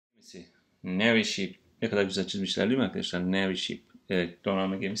Navy ship. Ne kadar güzel çizmişler değil mi arkadaşlar? Navy ship. Evet,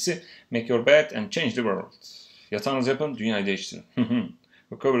 donanma gemisi. Make your bed and change the world. Yatağınızı yapın, dünyayı değiştirin.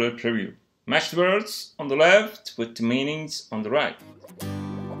 Vocabulary preview. Match the words on the left with the meanings on the right.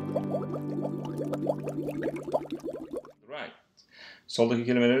 Soldaki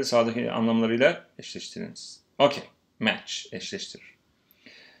kelimeleri sağdaki anlamlarıyla eşleştiriniz. Okay. Match. Eşleştir.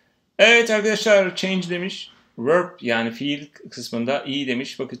 Evet arkadaşlar, change demiş. Verb yani fiil kısmında iyi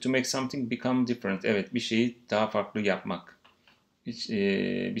demiş. Bakın to make something become different. Evet, bir şeyi daha farklı yapmak.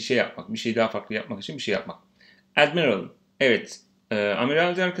 Bir şey yapmak. Bir şeyi daha farklı yapmak için bir şey yapmak. Admiral. Evet.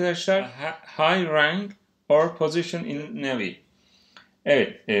 Amiraldi arkadaşlar. High rank or position in Navy.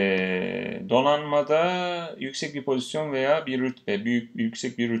 Evet. Donanmada yüksek bir pozisyon veya bir rütbe.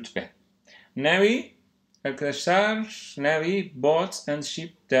 Yüksek bir rütbe. Navy. Arkadaşlar, Navy, boats and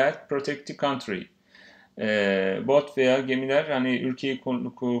ships that protect the country. Bot veya gemiler, hani ülkeyi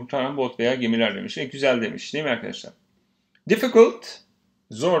kurtaran bot veya gemiler demiş. Güzel demiş değil mi arkadaşlar? Difficult,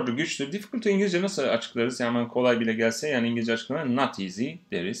 zordu, güçlü. Difficult İngilizce nasıl açıklarız? Hemen kolay bile gelse, yani İngilizce açıklama not easy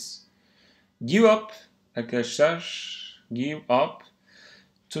deriz. Give up, arkadaşlar, give up.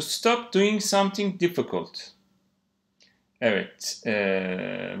 To stop doing something difficult. Evet,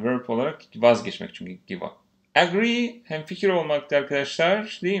 verb olarak vazgeçmek çünkü give up. Agree, hemfikir olmaktı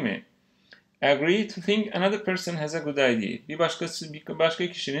arkadaşlar, değil mi? Agree to think another person has a good idea. Bir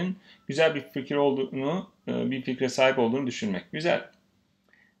başka kişinin güzel bir fikir olduğunu, bir fikre sahip olduğunu düşünmek. Güzel.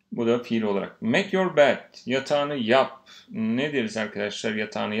 Bu da fiil olarak. Make your bed. Yatağını yap. Ne deriz arkadaşlar?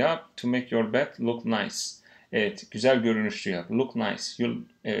 Yatağını yap. To make your bed look nice. Evet, güzel görünüşlü yap. Look nice.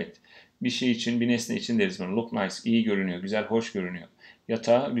 Evet. Bir şey için, bir nesne için deriz bunu. Look nice. İyi görünüyor. Güzel, hoş görünüyor.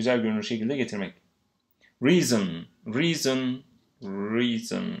 Yatağı güzel görünür şekilde getirmek. Reason. Reason.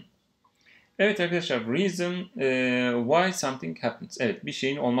 Reason. Evet arkadaşlar, reason why something happens. Evet, bir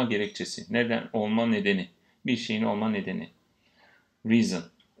şeyin olma gerekçesi. Neden olma nedeni. Bir şeyin olma nedeni. Reason.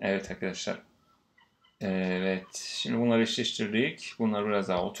 Evet arkadaşlar. Evet, şimdi bunları eşleştirdik. Bunlar biraz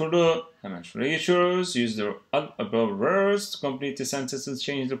daha oturdu. Hemen şuraya geçiyoruz. Use the above words to complete the sentences.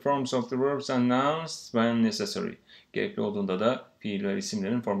 Change the forms of the verbs and nouns when necessary. Gerekli olduğunda da fiil ve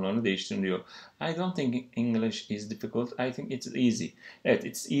isimlerin formlarını değiştirin diyor. I don't think English is difficult. I think it's easy. Evet,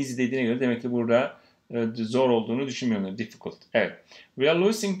 it's easy dediğine göre demek ki burada zor olduğunu düşünmüyorum. Difficult. Evet. We are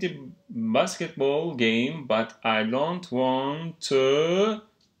losing the basketball game, but I don't want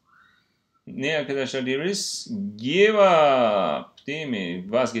to... Ne arkadaşlar diyoruz? Give up. Değil mi?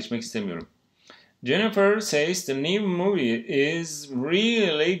 Vazgeçmek istemiyorum. Jennifer says the new movie is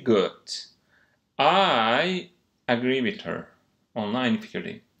really good. I agree with her. Onunla aynı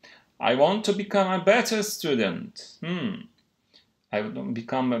fikirdeyim. I want to become a better student. I want to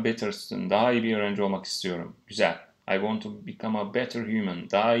become a better student. Daha iyi bir öğrenci olmak istiyorum. Güzel. I want to become a better human.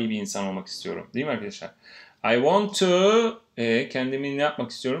 Daha iyi bir insan olmak istiyorum. Değil mi arkadaşlar? I want to kendimi ne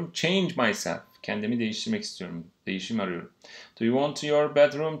yapmak istiyorum? Change myself. Kendimi değiştirmek istiyorum. Değişim arıyorum. Do you want your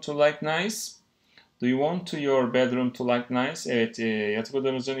bedroom to like nice? Do you want your bedroom to like nice? Evet, yatak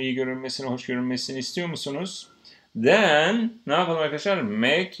odanızın iyi görünmesini, hoş görünmesini istiyor musunuz? Then, ne yapalım arkadaşlar?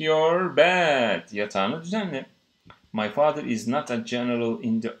 Make your bed. Yatağını düzenle. My father is not a general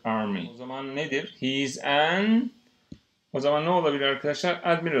in the army. O zaman nedir? He is an... O zaman ne olabilir arkadaşlar?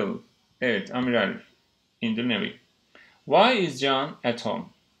 Admiral. Evet, amiral. In the Navy. Why is John at home?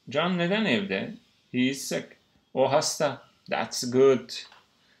 John neden evde? He is sick. O hasta. That's good.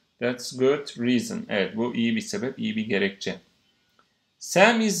 That's good reason. Evet, bu iyi bir sebep, iyi bir gerekçe.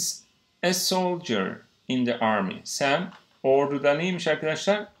 Sam is a soldier in the army. Sam orduda neymiş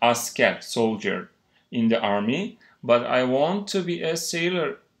arkadaşlar? Asker, soldier in the army. But I want to be a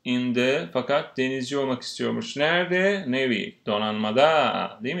sailor in the... Fakat denizci olmak istiyormuş. Nerede? Navy.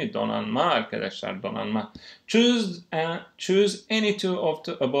 Donanmada. Değil mi? Donanma arkadaşlar. Donanma. Choose any two of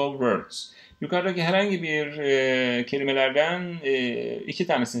the above words. Yukarıdaki herhangi bir kelimelerden iki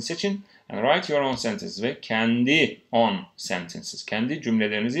tanesini seçin. And write your own sentences. Ve kendi own sentences. Kendi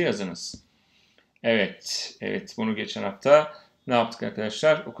cümlelerinizi yazınız. Evet. Evet. Bunu geçen hafta ne yaptık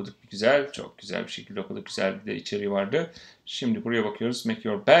arkadaşlar? Okuduk güzel. Çok güzel bir şekilde okuduk. Güzel bir de içeriği vardı. Şimdi buraya bakıyoruz. Make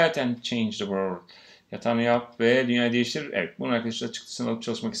your bed and change the world. Yatağını yap ve dünyayı değiştir. Evet. Bunu arkadaşlar çıktısını alıp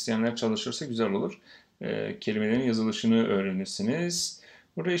çalışmak isteyenler çalışırsa güzel olur. Kelimelerin yazılışını öğrenirsiniz.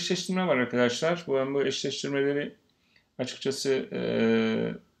 Burada eşleştirme var arkadaşlar. Bu eşleştirmeleri açıkçası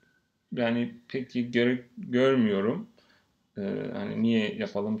yani pek görmüyorum. Hani niye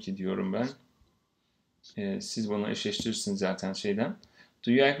yapalım ki diyorum ben. Siz bunu eşleştirirsiniz zaten şeyden.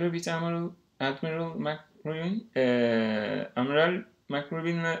 Do you agree with Admiral McRoy? Amiral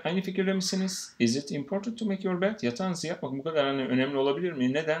McRobin'le aynı fikirde misiniz? Is it important to make your bed? Yatağınızı yapmak bu kadar önemli olabilir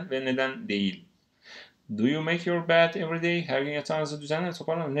mi? Neden ve neden değil? Do you make your bed every day? Her gün yatağınızı düzenle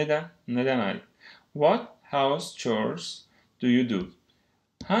toparlanın. Neden? Neden hayır? What house chores do you do?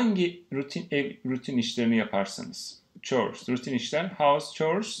 Hangi rutin işlerini yaparsınız? Chores, rutin işler. House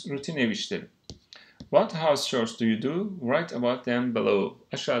chores, rutin ev işleri. What house chores do you do? Write about them below.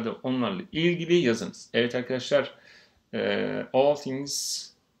 Aşağıda onlarla ilgili yazınız. Evet arkadaşlar,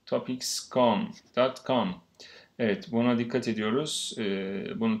 allthingstopics.com. Evet, buna dikkat ediyoruz.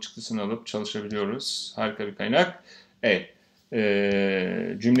 Bunun çıktısını alıp çalışabiliyoruz. Harika bir kaynak. Evet,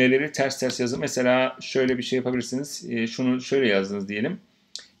 cümleleri ters yazın. Mesela şöyle bir şey yapabilirsiniz. Şunu şöyle yazdınız diyelim.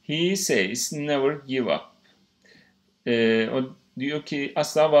 He says never give up. O diyor ki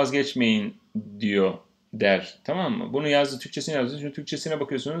asla vazgeçmeyin diyor der. Tamam mı? Bunu yazdı, Türkçesine yazdı. Şimdi Türkçesine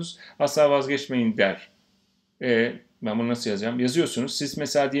bakıyorsunuz. Asla vazgeçmeyin der. Ben bunu nasıl yazacağım? Yazıyorsunuz. Siz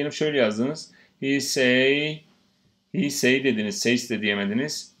mesela diyelim şöyle yazdınız. He say dediniz. Says de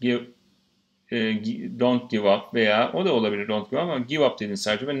diyemediniz. Don't give up veya o da olabilir don't give up ama give up dediniz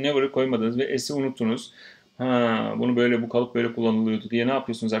sadece ve never'ı koymadınız ve s'i unuttunuz. Bunu böyle bu kalıp böyle kullanılıyordu diye ne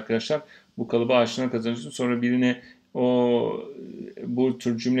yapıyorsunuz arkadaşlar? Bu kalıbı aşina kazanıyorsunuz. Sonra birine bu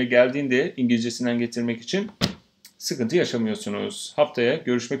tür cümle geldiğinde İngilizcesinden getirmek için sıkıntı yaşamıyorsunuz. Haftaya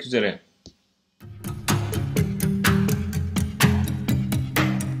görüşmek üzere.